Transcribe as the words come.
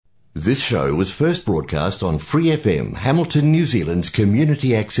This show was first broadcast on Free FM, Hamilton, New Zealand's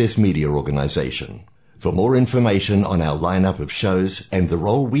community access media organisation. For more information on our lineup of shows and the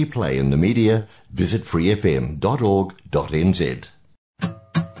role we play in the media, visit freefm.org.nz.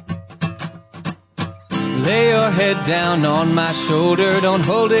 Lay your head down on my shoulder, don't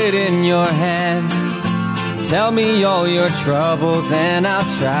hold it in your hands. Tell me all your troubles and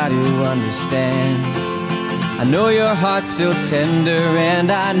I'll try to understand. I know your heart's still tender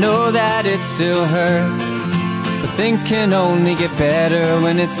and I know that it still hurts, but things can only get better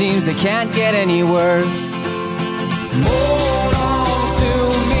when it seems they can't get any worse. Hold on to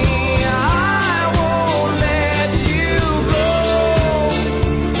me, I won't let you go.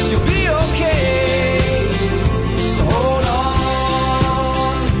 You'll be okay, so hold on.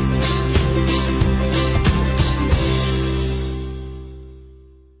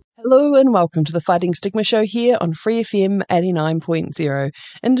 Hello and welcome to the Fighting Stigma Show here on Free FM 89.0,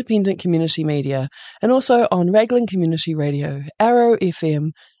 independent community media, and also on Raglan Community Radio, Arrow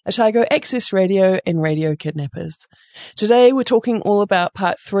FM, Otago Access Radio, and Radio Kidnappers. Today we're talking all about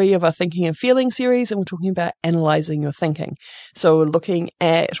part 3 of our Thinking and Feeling series, and we're talking about analysing your thinking. So we're looking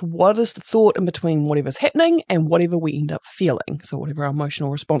at what is the thought in between whatever's happening and whatever we end up feeling, so whatever our emotional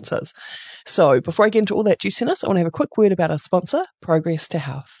response is. So before I get into all that juiciness, I want to have a quick word about our sponsor, Progress to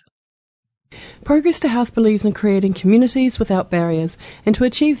Health. Progress to Health believes in creating communities without barriers, and to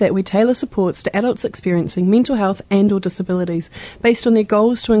achieve that we tailor supports to adults experiencing mental health and or disabilities based on their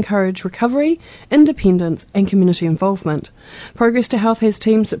goals to encourage recovery, independence and community involvement. Progress to Health has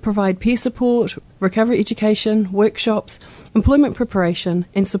teams that provide peer support, recovery education, workshops, employment preparation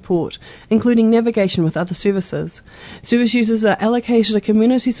and support, including navigation with other services. Service users are allocated a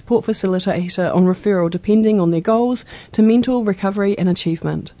community support facilitator on referral depending on their goals to mental recovery and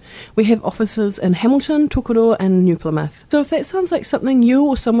achievement. We have offices in Hamilton, Tokoroa and New Plymouth. So if that sounds like something you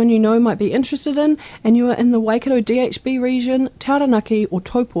or someone you know might be interested in, and you are in the Waikato DHB region, Taranaki or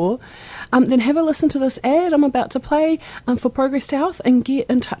Taupo, then have a listen to this ad I'm about to play for Progress to Health and get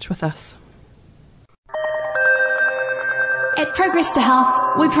in touch with us. At Progress to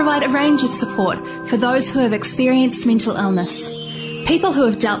Health, we provide a range of support for those who have experienced mental illness. People who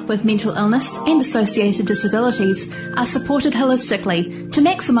have dealt with mental illness and associated disabilities are supported holistically to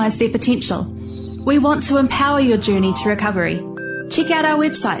maximise their potential. We want to empower your journey to recovery. Check out our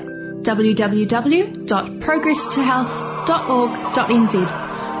website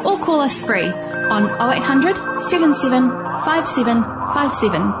www.progresstohealth.org.nz or call us free on 0800 77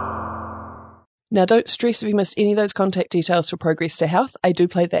 5757. Now, don't stress if you missed any of those contact details for Progress to Health. I do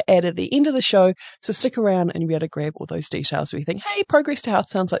play the ad at the end of the show, so stick around and you'll be able to grab all those details if you think, hey, Progress to Health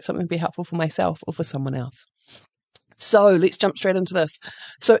sounds like something would be helpful for myself or for someone else. So let's jump straight into this.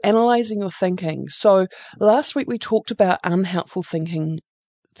 So analysing your thinking. So last week we talked about unhelpful thinking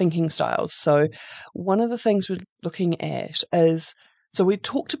styles. So one of the things we're looking at is, so we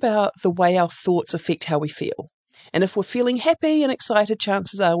talked about the way our thoughts affect how we feel. And if we're feeling happy and excited,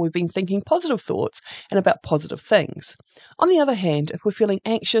 chances are we've been thinking positive thoughts and about positive things. On the other hand, if we're feeling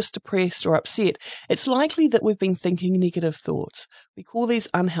anxious, depressed or upset, it's likely that we've been thinking negative thoughts. We call these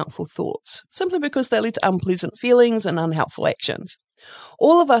unhelpful thoughts, simply because they lead to unpleasant feelings and unhelpful actions.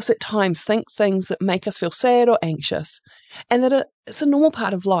 All of us at times think things that make us feel sad or anxious, and that it's a normal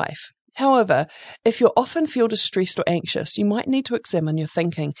part of life. However, if you often feel distressed or anxious, you might need to examine your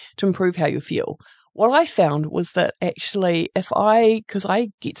thinking to improve how you feel. What I found was that actually because I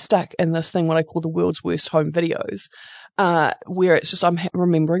get stuck in this thing, what I call the world's worst home videos, where it's just I'm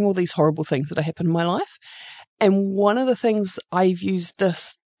remembering all these horrible things that have happened in my life. And one of the things I've used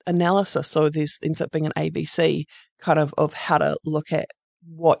this analysis, so there's ends up being an ABC kind of how to look at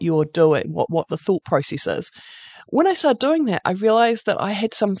what you're doing, what the thought process is. When I started doing that, I realized that I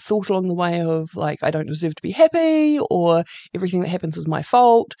had some thought along the way of like, I don't deserve to be happy, or everything that happens is my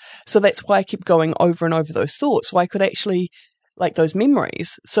fault. So that's why I kept going over and over those thoughts. So I could actually, like those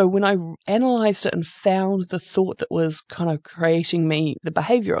memories. So when I analyzed it and found the thought that was kind of creating me, the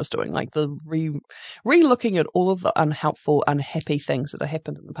behavior I was doing, like the re-looking at all of the unhelpful, unhappy things that have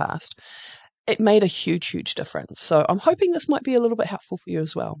happened in the past, it made a huge, huge difference. So I'm hoping this might be a little bit helpful for you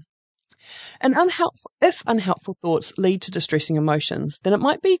as well. And if unhelpful thoughts lead to distressing emotions, then it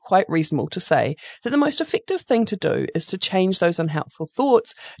might be quite reasonable to say that the most effective thing to do is to change those unhelpful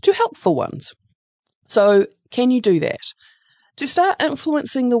thoughts to helpful ones. So can you do that? To start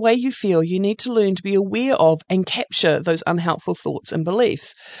influencing the way you feel, you need to learn to be aware of and capture those unhelpful thoughts and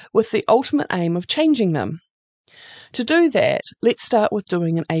beliefs with the ultimate aim of changing them. To do that, let's start with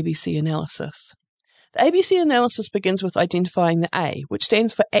doing an ABC analysis. The ABC analysis begins with identifying the A, which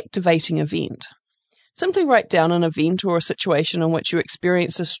stands for activating event. Simply write down an event or a situation in which you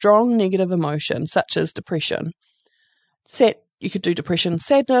experience a strong negative emotion, such as depression. You could do depression,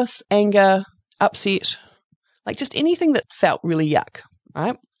 sadness, anger, upset, like just anything that felt really yuck,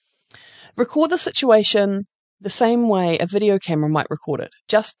 right? Record the situation the same way a video camera might record it,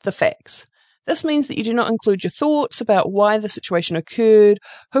 just the facts. This means that you do not include your thoughts about why the situation occurred,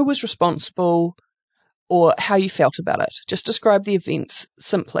 who was responsible, or how you felt about it. Just describe the events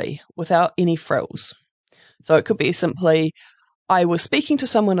simply, without any frills. So it could be simply, I was speaking to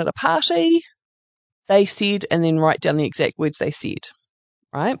someone at a party, they said, and then write down the exact words they said,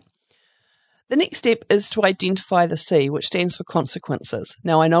 right? The next step is to identify the C, which stands for consequences.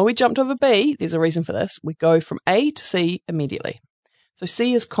 Now, I know we jumped over B. There's a reason for this. We go from A to C immediately. So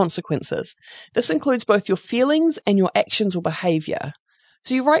C is consequences. This includes both your feelings and your actions or behavior.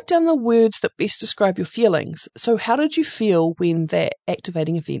 So you write down the words that best describe your feelings. So how did you feel when that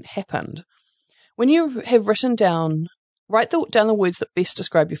activating event happened? When you have written down, write down the words that best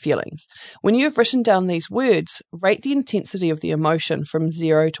describe your feelings. When you have written down these words, rate the intensity of the emotion from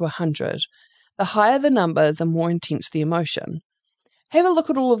 0 to 100. The higher the number, the more intense the emotion. Have a look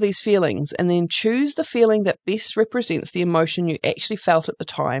at all of these feelings and then choose the feeling that best represents the emotion you actually felt at the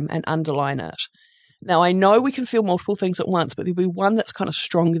time and underline it. Now, I know we can feel multiple things at once, but there'll be one that's kind of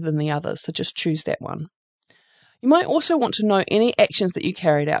stronger than the others, so just choose that one. You might also want to know any actions that you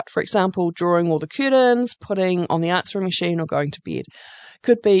carried out. For example, drawing all the curtains, putting on the answering machine, or going to bed.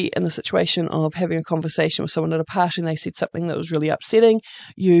 Could be in the situation of having a conversation with someone at a party and they said something that was really upsetting.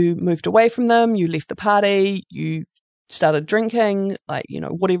 You moved away from them, you left the party, you started drinking,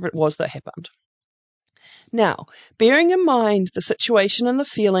 whatever it was that happened. Now, bearing in mind the situation and the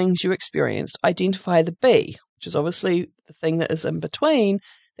feelings you experienced, identify the B, which is obviously the thing that is in between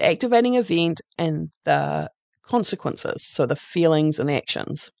the activating event and the consequences, so the feelings and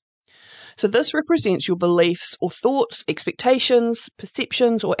actions. So this represents your beliefs or thoughts, expectations,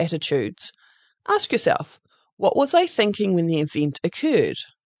 perceptions, or attitudes. Ask yourself, what was I thinking when the event occurred?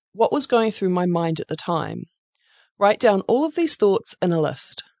 What was going through my mind at the time? Write down all of these thoughts in a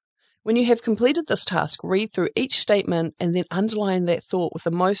list. When you have completed this task, read through each statement and then underline that thought with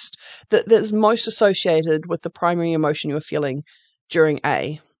that is most associated with the primary emotion you are feeling during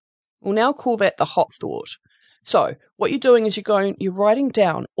A. We'll now call that the hot thought. So what you're doing is you're writing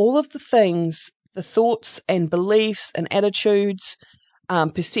down all of the things, the thoughts and beliefs and attitudes,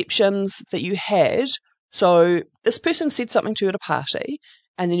 perceptions that you had. So this person said something to you at a party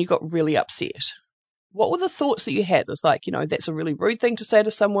and then you got really upset. What were the thoughts that you had? It was like, that's a really rude thing to say to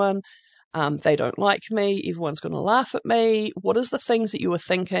someone. They don't like me. Everyone's going to laugh at me. What is the things that you were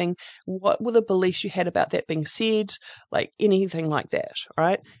thinking? What were the beliefs you had about that being said? Like anything like that,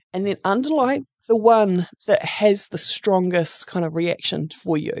 right? And then underline the one that has the strongest kind of reaction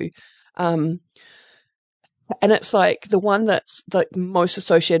for you. And it's like the one that's like most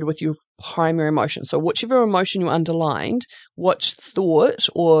associated with your primary emotion. So whichever emotion you underlined, which thought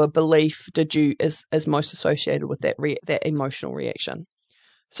or belief is most associated with that emotional reaction.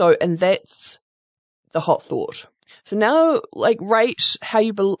 So, and that's the hot thought. So now, rate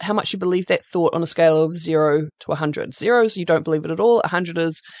how much you believe that thought on a scale of 0 to 100. 0 is you don't believe it at all. 100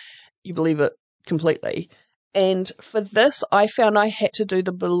 is you believe it completely. And for this, I found I had to do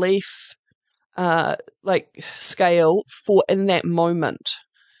the belief scale for in that moment,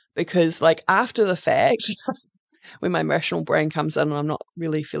 because after the fact, when my rational brain comes in and I'm not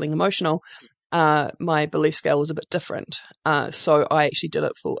really feeling emotional, my belief scale was a bit different. So I actually did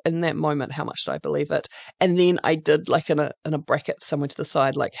it for in that moment, how much did I believe it? And then I did in a bracket somewhere to the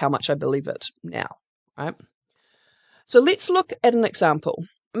side, how much I believe it now, right? So let's look at an example.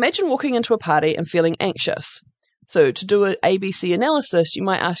 Imagine walking into a party and feeling anxious. So to do an ABC analysis, you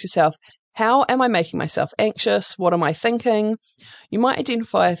might ask yourself, how am I making myself anxious? What am I thinking? You might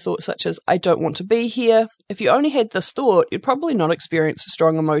identify a thought such as, I don't want to be here. If you only had this thought, you'd probably not experience a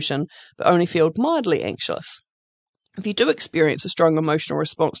strong emotion, but only feel mildly anxious. If you do experience a strong emotional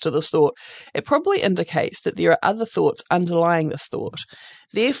response to this thought, it probably indicates that there are other thoughts underlying this thought.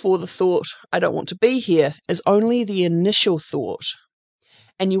 Therefore, the thought, I don't want to be here, is only the initial thought.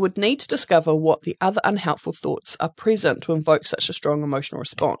 And you would need to discover what the other unhelpful thoughts are present to invoke such a strong emotional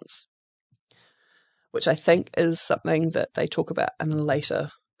response, which I think is something that they talk about in a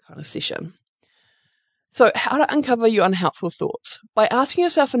later kind of session. So how to uncover your unhelpful thoughts? By asking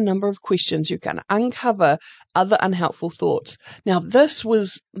yourself a number of questions, you can uncover other unhelpful thoughts. Now, this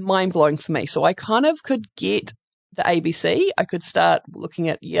was mind-blowing for me. So I kind of could get the ABC. I could start looking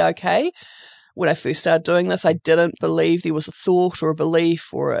at, when I first started doing this, I didn't believe there was a thought or a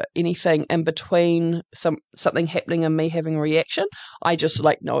belief or anything in between something happening and me having a reaction. I just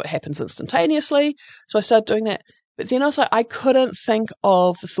know it happens instantaneously. So I started doing that. But then I was like, I couldn't think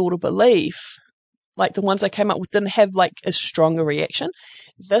of the thought or belief. Like the ones I came up with didn't have a stronger reaction.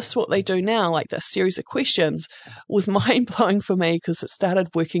 This, what they do now, this series of questions, was mind-blowing for me because it started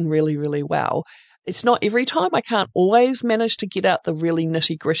working really, really well. It's not every time. I can't always manage to get out the really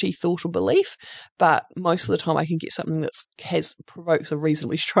nitty-gritty thought or belief, but most of the time I can get something that provokes a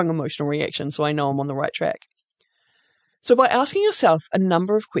reasonably strong emotional reaction, so I know I'm on the right track. So by asking yourself a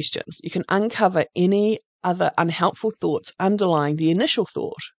number of questions, you can uncover any other unhelpful thoughts underlying the initial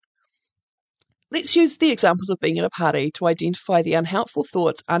thought. Let's use the examples of being at a party to identify the unhelpful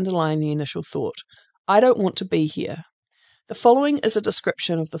thoughts underlying the initial thought. I don't want to be here. The following is a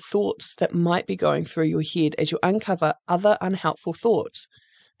description of the thoughts that might be going through your head as you uncover other unhelpful thoughts.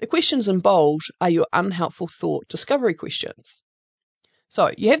 The questions in bold are your unhelpful thought discovery questions.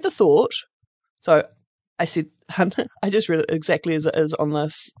 So you have the thought. So I said, I just read it exactly as it is on the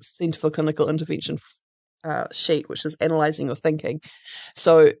Centre for Clinical Intervention sheet, which is analysing your thinking.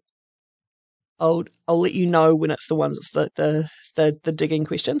 So I'll let you know when it's the ones, it's the digging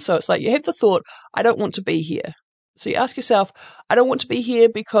question. So it's you have the thought, I don't want to be here. So you ask yourself, I don't want to be here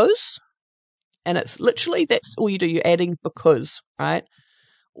because, and it's literally, that's all you do. You're adding because, right?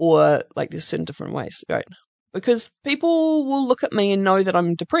 Or there's certain different ways, right? Because people will look at me and know that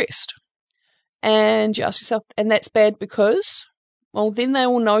I'm depressed. And you ask yourself, and that's bad because, well, then they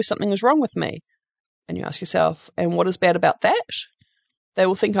will know something is wrong with me. And you ask yourself, and what is bad about that? They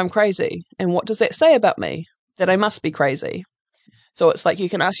will think I'm crazy. And what does that say about me? That I must be crazy. So it's you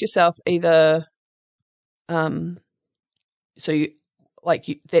can ask yourself either,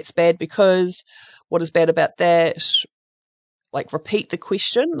 that's bad because, what is bad about that? Repeat the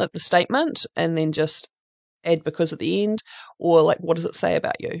question, the statement, and then just add because at the end, or what does it say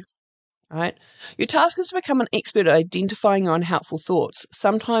about you? Right? Your task is to become an expert at identifying your unhelpful thoughts.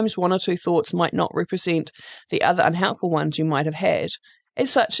 Sometimes one or two thoughts might not represent the other unhelpful ones you might have had. As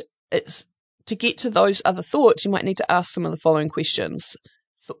such, it's to get to those other thoughts, you might need to ask some of the following questions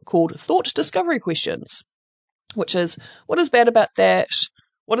called thought discovery questions, which is, what is bad about that?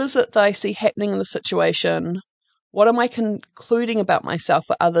 What is it that I see happening in the situation? What am I concluding about myself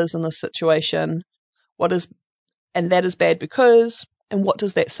or others in this situation? And that is bad because, and what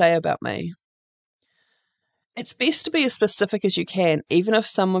does that say about me? It's best to be as specific as you can, even if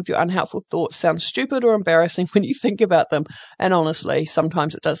some of your unhelpful thoughts sound stupid or embarrassing when you think about them. And honestly,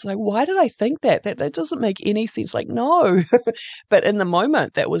 sometimes it does. Why did I think that? That doesn't make any sense. No. But in the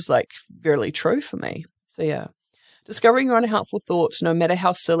moment, that was really true for me. So yeah. Discovering your unhelpful thoughts, no matter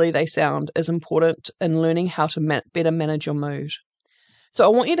how silly they sound, is important in learning how to better manage your mood. So I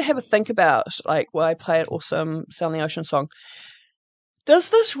want you to have a think about, while I play an awesome Sound the Ocean song. Does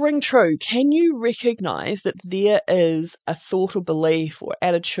this ring true? Can you recognize that there is a thought or belief or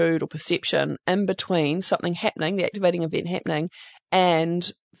attitude or perception in between something happening, the activating event happening,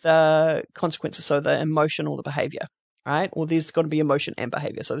 and the consequences, so the emotion or the behavior, right? Or there's got to be emotion and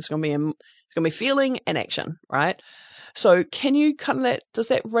behavior. So there's going to be feeling and action, right? So can you does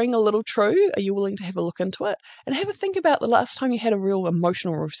that ring a little true? Are you willing to have a look into it? And have a think about the last time you had a real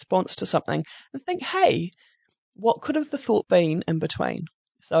emotional response to something and think, hey, what could have the thought been in between?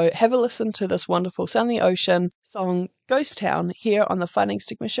 So have a listen to this wonderful Sound the Ocean song, Ghost Town, here on the Finding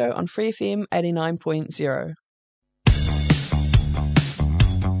Stigma Show on Free FM 89.0.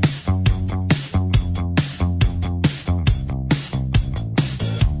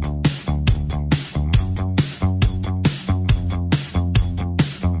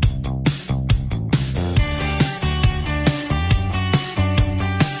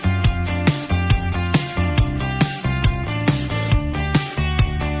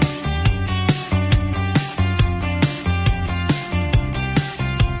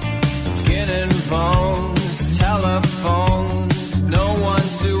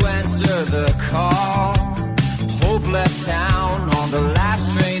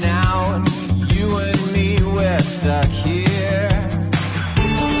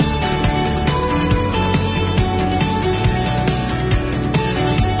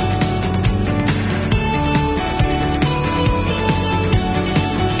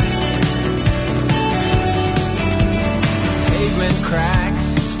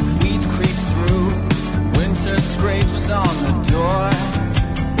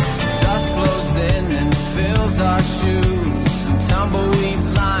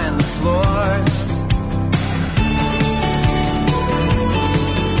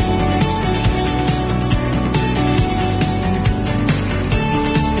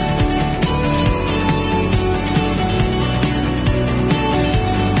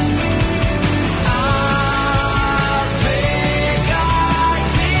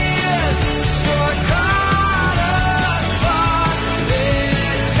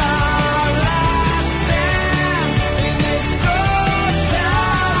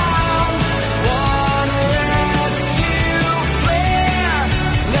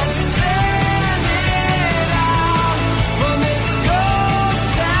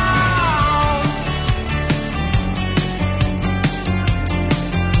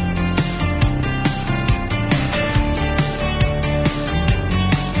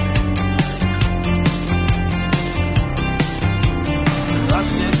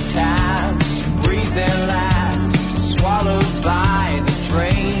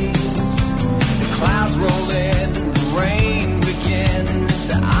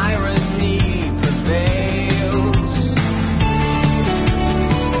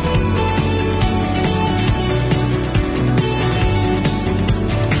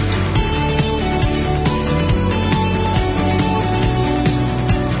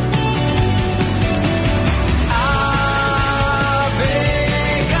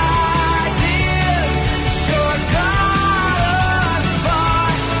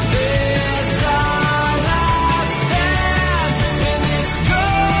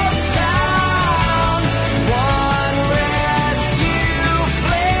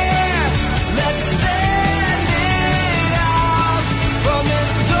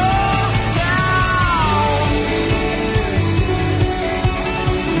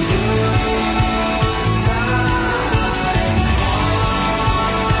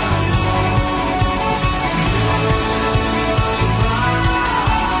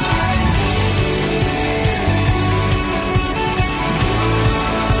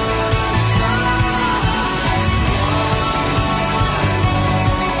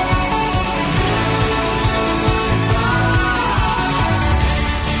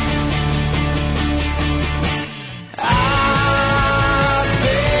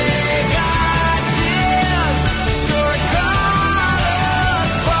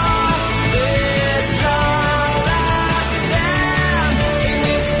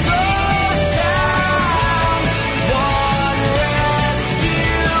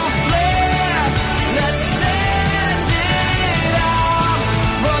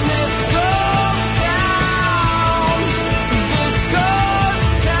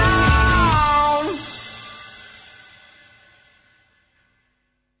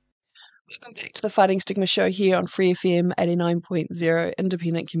 to the Fighting Stigma Show here on Free FM 89.0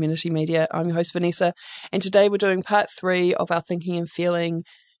 Independent Community Media. I'm your host, Vanessa, and today we're doing part 3 of our Thinking and Feeling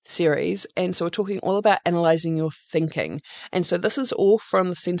series, and so we're talking all about analysing your thinking. And so this is all from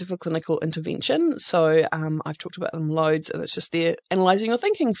the Centre for Clinical Intervention, so I've talked about them loads, and it's just their analysing your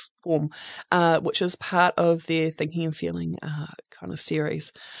thinking form, which is part of their Thinking and Feeling kind of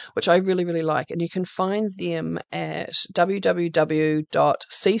series, which I really, really like. And you can find them at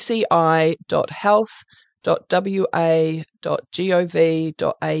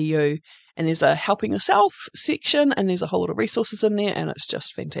www.cci.health.wa.gov.au, and there's a helping yourself section, and there's a whole lot of resources in there, and it's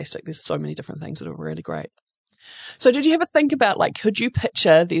just fantastic. There's so many different things that are really great. So did you ever think about, like, could you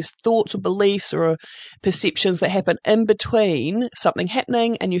picture these thoughts or beliefs or perceptions that happen in between something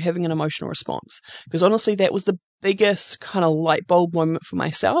happening and you having an emotional response? Because honestly, that was the biggest kind of light bulb moment for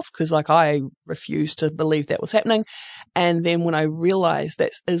myself, because like I refused to believe that was happening. And then when I realized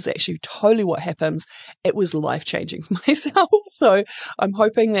that is actually totally what happens, it was life-changing for myself. So I'm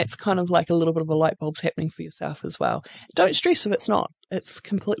hoping that's kind of like a little bit of a light bulb's happening for yourself as well. Don't stress if it's not. It's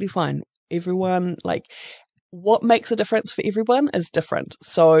completely fine. Everyone, like, what makes a difference for everyone is different.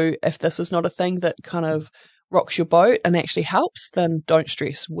 So if this is not a thing that kind of rocks your boat and actually helps, then don't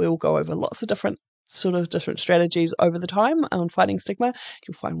stress. We'll go over lots of different strategies over the time on fighting stigma.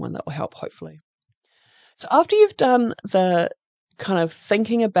 You'll find one that will help, hopefully. So after you've done the kind of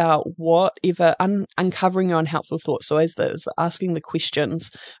thinking about whatever, uncovering your unhelpful thoughts, so as there's asking the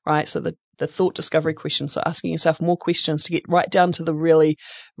questions, right? So the thought discovery questions, so asking yourself more questions to get right down to the really,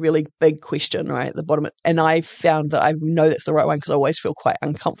 really big question, right at the bottom. And I found that I know that's the right one because I always feel quite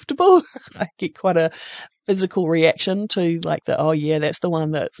uncomfortable. I get quite a physical reaction to like oh yeah, that's the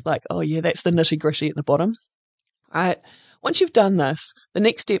one that's like, oh yeah, that's the nitty gritty at the bottom, right? Once you've done this, the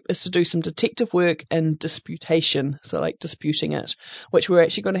next step is to do some detective work and disputation, so like disputing it, which we're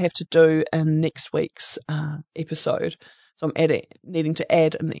actually going to have to do in next week's episode. So I'm needing to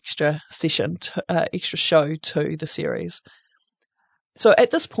add an extra session, extra show to the series. So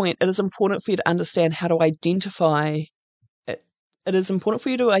at this point, it is important for you to understand how to identify it. It is important for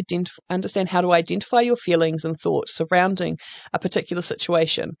you to understand how to identify your feelings and thoughts surrounding a particular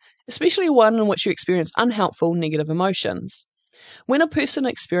situation, especially one in which you experience unhelpful, negative emotions. When a person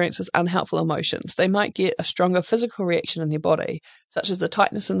experiences unhelpful emotions, they might get a stronger physical reaction in their body, such as the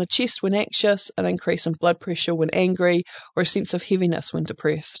tightness in the chest when anxious, an increase in blood pressure when angry, or a sense of heaviness when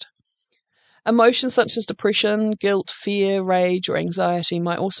depressed. Emotions such as depression, guilt, fear, rage, or anxiety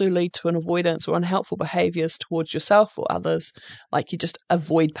might also lead to an avoidance or unhelpful behaviours towards yourself or others, like you just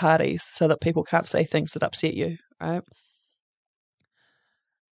avoid parties so that people can't say things that upset you, right?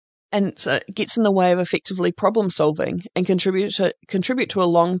 And so it gets in the way of effectively problem solving and contribute to a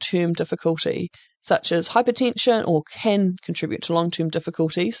long-term difficulty, such as hypertension, or can contribute to long-term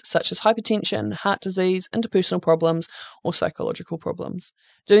difficulties such as hypertension, heart disease, interpersonal problems, or psychological problems.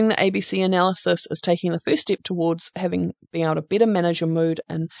 Doing the ABC analysis is taking the first step towards being able to better manage your mood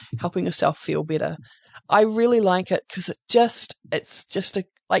and helping yourself feel better. I really like it because it's just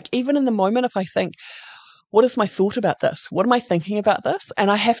even in the moment, if I think, what is my thought about this? What am I thinking about this? And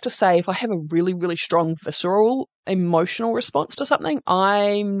I have to say, if I have a really, really strong visceral emotional response to something,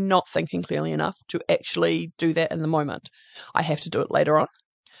 I'm not thinking clearly enough to actually do that in the moment. I have to do it later on.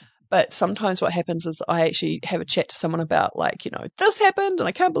 But sometimes what happens is I actually have a chat to someone about, like, this happened and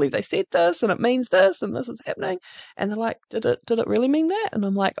I can't believe they said this and it means this and this is happening. And they're like, did it really mean that? And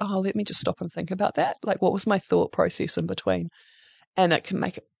I'm like, oh, let me just stop and think about that. Like, what was my thought process in between? And it can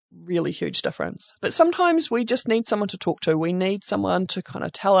make it really huge difference. But sometimes we just need someone to talk to. We need someone to kind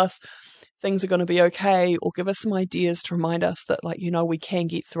of tell us things are going to be okay, or give us some ideas to remind us that, we can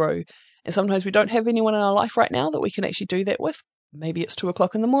get through. And sometimes we don't have anyone in our life right now that we can actually do that with. Maybe it's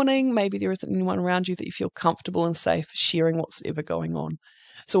 2:00 in the morning. Maybe there isn't anyone around you that you feel comfortable and safe sharing what's ever going on.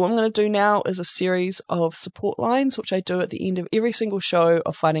 So what I'm going to do now is a series of support lines, which I do at the end of every single show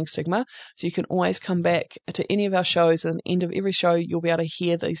of Fighting Stigma. So you can always come back to any of our shows, and at the end of every show, you'll be able to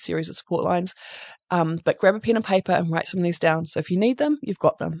hear these series of support lines. But grab a pen and paper and write some of these down. So if you need them, you've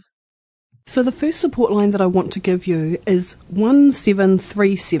got them. So the first support line that I want to give you is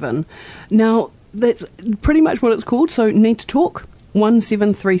 1737. Now, that's pretty much what it's called, so Need to Talk.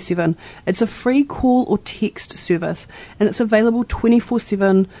 1737. It's a free call or text service, and it's available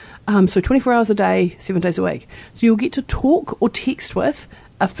 24/7, so 24 hours a day, 7 days a week. So you'll get to talk or text with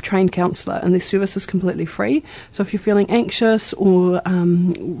a trained counsellor, and this service is completely free. So if you're feeling anxious or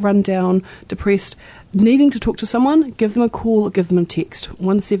run down, depressed, needing to talk to someone, give them a call or give them a text.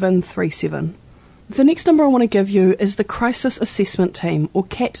 1737. The next number I want to give you is the Crisis Assessment Team, or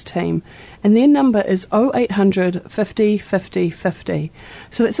CAT team, and their number is 0800 50 50 50.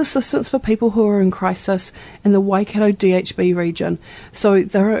 So that's assistance for people who are in crisis in the Waikato DHB region. So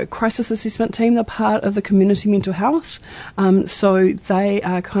they're a crisis assessment team, they're part of the community mental health, so they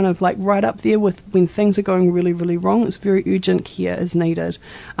are kind of like right up there with when things are going really, really wrong. It's very urgent care is needed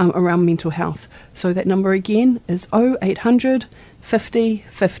around mental health. So that number again is 0800 50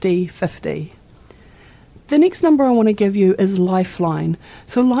 50 50. The next number I want to give you is Lifeline.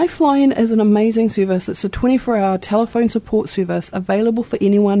 So Lifeline is an amazing service. It's a 24-hour telephone support service available for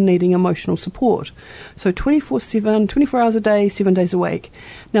anyone needing emotional support. So 24/7, 24 hours a day, 7 days a week.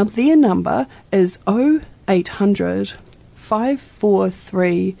 Now their number is 0800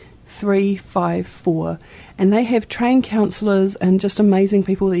 543 354, and they have trained counsellors and just amazing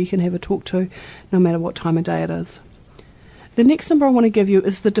people that you can have a talk to no matter what time of day it is. The next number I want to give you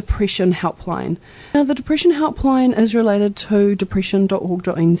is the Depression Helpline. Now, the Depression Helpline is related to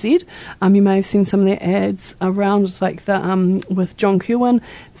depression.org.nz. You may have seen some of their ads around, like the with John Kirwan.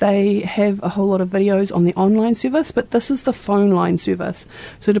 They have a whole lot of videos on the online service, but this is the phone line service.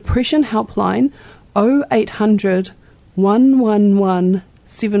 So, Depression Helpline 0800 111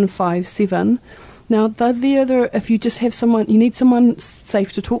 757. Now, they're there if you just have someone, you need someone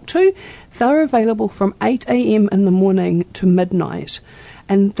safe to talk to. They're available from 8 a.m. in the morning to midnight.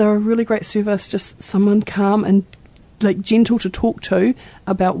 And they're a really great service, just someone calm and like gentle to talk to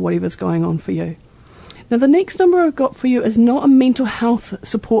about whatever's going on for you. Now, the next number I've got for you is not a mental health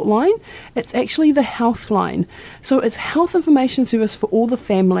support line. It's actually the health line. So it's health information service for all the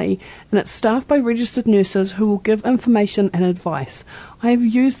family, and it's staffed by registered nurses who will give information and advice. I have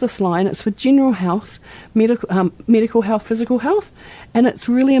used this line. It's for general health, medical health, physical health, and it's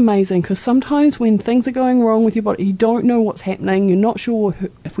really amazing because sometimes when things are going wrong with your body, you don't know what's happening, you're not sure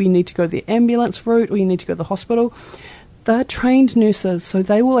if we need to go the ambulance route or you need to go to the hospital. They're trained nurses, so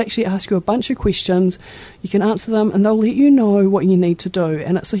they will actually ask you a bunch of questions. You can answer them and they'll let you know what you need to do,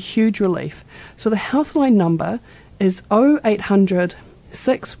 and it's a huge relief. So the Healthline number is 0800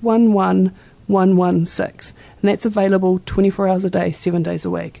 611 116, and that's available 24 hours a day, 7 days a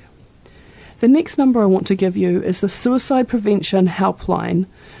week. The next number I want to give you is the Suicide Prevention Helpline.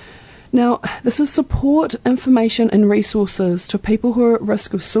 Now, this is support, information and resources to people who are at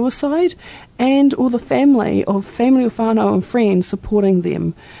risk of suicide and or the family or whānau and friends supporting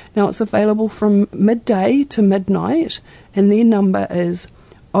them. Now, it's available from midday to midnight, and their number is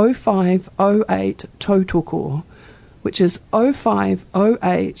 0508 Tautoko, which is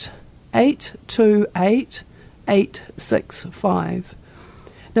 0508 828 865.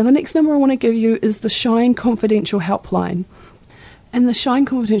 Now, the next number I want to give you is the Shine Confidential Helpline. And the Shine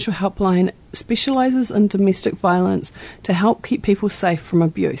Confidential Helpline specialises in domestic violence to help keep people safe from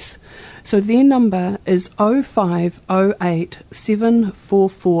abuse. So their number is 0508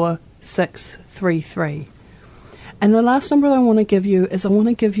 744 633. And the last number I want to give you is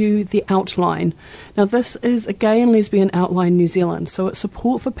the Outline. Now, this is a Gay and Lesbian Outline New Zealand. So it's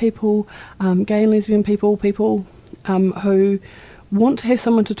support for people, gay and lesbian people who want to have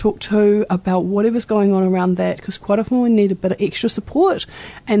someone to talk to about whatever's going on around that, because quite often we need a bit of extra support,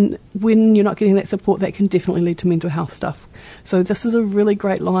 and when you're not getting that support, that can definitely lead to mental health stuff. So this is a really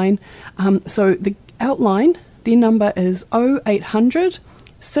great line. So the Outline, their number is 0800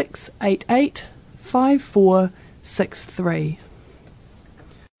 688 5463.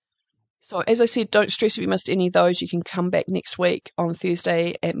 So as I said, don't stress if you missed any of those. You can come back next week on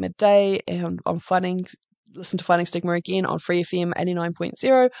Thursday at midday and listen to Finding Stigma again on Free FM 89.0.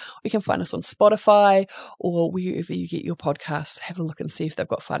 Or you can find us on Spotify or wherever you get your podcasts. Have a look and see if they've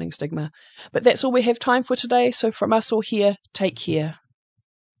got Finding Stigma. But that's all we have time for today. So from us all here, take care.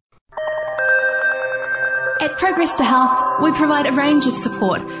 At Progress to Health, we provide a range of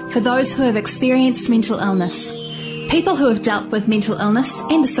support for those who have experienced mental illness. People who have dealt with mental illness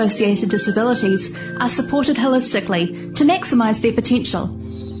and associated disabilities are supported holistically to maximise their potential.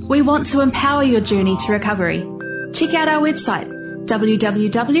 We want to empower your journey to recovery. Check out our website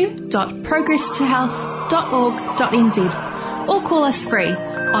www.progresstohealth.org.nz or call us free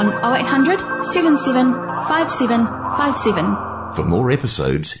on 0800 77 5757. For more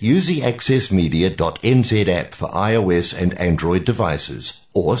episodes, use the accessmedia.nz app for iOS and Android devices,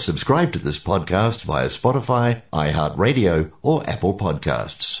 or subscribe to this podcast via Spotify, iHeartRadio, or Apple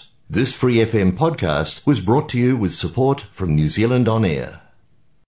Podcasts. This Free FM podcast was brought to you with support from New Zealand On Air.